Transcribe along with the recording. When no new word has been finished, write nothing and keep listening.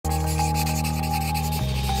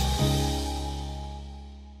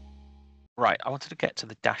Right, I wanted to get to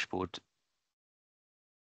the dashboard.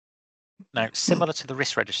 Now, similar to the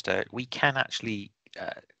risk register, we can actually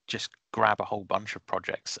just grab a whole bunch of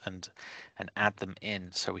projects and add them in,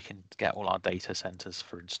 so we can get all our data centers,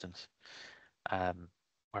 for instance,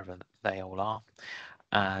 wherever they all are.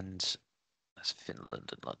 And that's Finland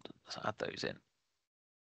and London. Let's add those in.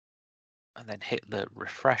 And then hit the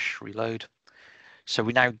refresh, reload. So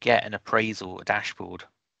we now get an appraisal, a dashboard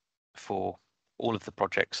for all of the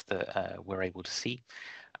projects that we're able to see.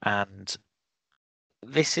 And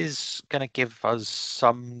this is going to give us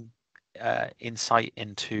some insight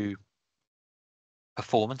into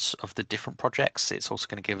performance of the different projects. It's also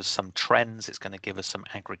going to give us some trends. It's going to give us some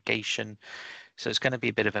aggregation. So it's going to be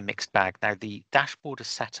a bit of a mixed bag. Now, the dashboard is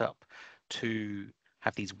set up to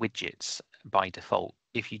have these widgets by default.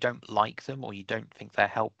 If you don't like them or you don't think they're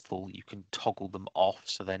helpful, you can toggle them off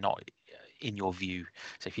so they're not in your view.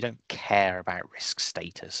 So if you don't care about risk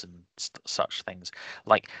status and such things,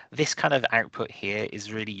 like this kind of output here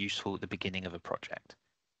is really useful at the beginning of a project.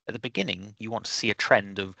 At the beginning, you want to see a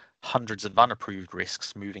trend of hundreds of unapproved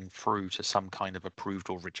risks moving through to some kind of approved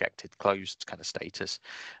or rejected closed kind of status.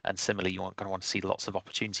 And similarly, you're going to want to see lots of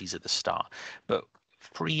opportunities at the start. But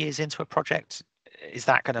 3 years into a project, is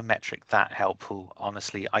that going to metric that helpful?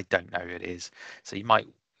 Honestly, I don't know it is. So you might,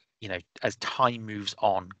 as time moves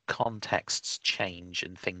on, contexts change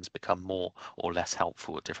and things become more or less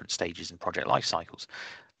helpful at different stages in project life cycles.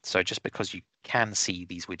 So just because you can see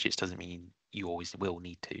these widgets doesn't mean you always will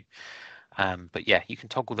need to. But yeah, you can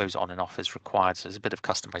toggle those on and off as required. So there's a bit of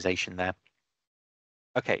customization there.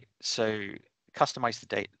 Okay, so customize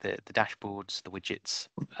the dashboards, the widgets.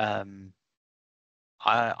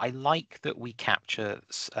 I like that we capture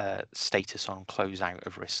status on closeout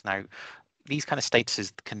of risk. Now, these kind of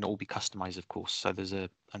statuses can all be customized, of course. So there's a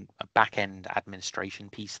back-end administration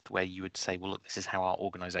piece where you would say, well, look, this is how our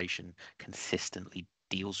organization consistently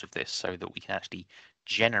deals with this, so that we can actually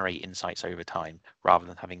generate insights over time rather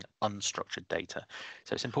than having unstructured data.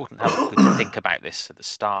 So it's important to have a good think about this at the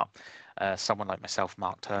start. Someone like myself,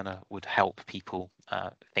 Mark Turner, would help people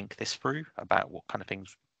think this through about what kind of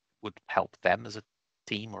things would help them as a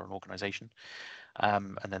team or an organization,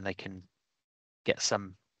 and then they can get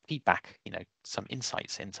some feedback, some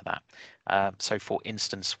insights into that. So for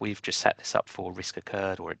instance, we've just set this up for risk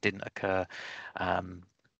occurred or it didn't occur.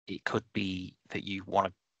 It could be that you want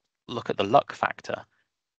to look at the luck factor.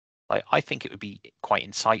 Like, I think it would be quite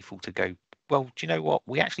insightful to go, well, do you know what?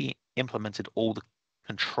 We actually implemented all the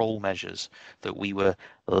control measures that we were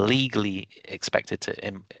legally expected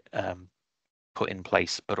to put in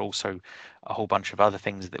place, but also a whole bunch of other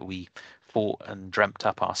things that we thought and dreamt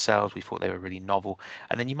up ourselves. We thought they were really novel.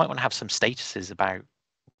 And then you might want to have some statuses about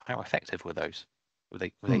how effective were those. Were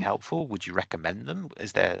they helpful? Would you recommend them?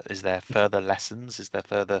 Is there further lessons? Is there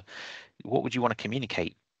further? What would you want to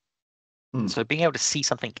communicate? So being able to see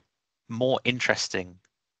something more interesting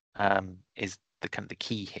is the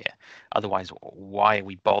key here. Otherwise, why are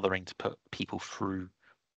we bothering to put people through,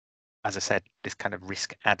 as I said, this kind of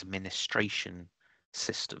risk administration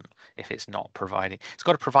system if it's not providing? It's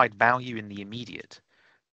got to provide value in the immediate,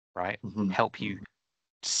 right? Help you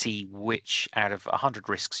see which out of 100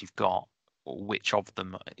 risks you've got, or which of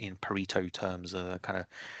them in Pareto terms are kind of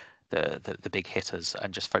the big hitters,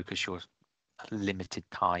 and just focus your limited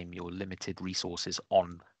time, your limited resources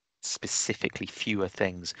on specifically fewer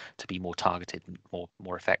things to be more targeted and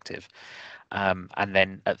more effective. And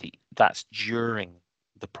then that's during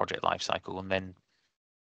the project lifecycle, and then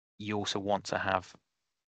you also want to have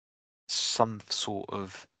some sort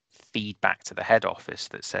of feedback to the head office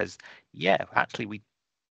that says, yeah, actually we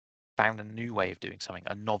found a new way of doing something,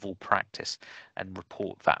 a novel practice, and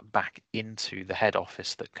report that back into the head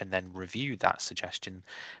office that can then review that suggestion,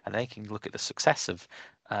 and they can look at the success of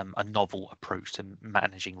a novel approach to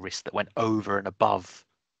managing risk that went over and above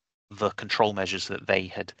the control measures that they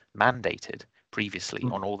had mandated previously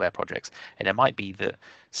on all their projects. And it might be that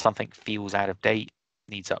something feels out of date,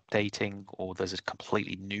 needs updating, or there's a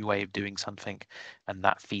completely new way of doing something, and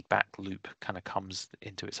that feedback loop kind of comes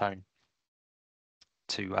into its own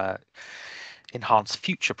to enhance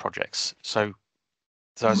future projects. So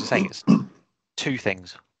as I was saying, it's two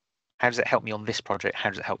things. How does it help me on this project? How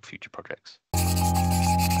does it help future projects?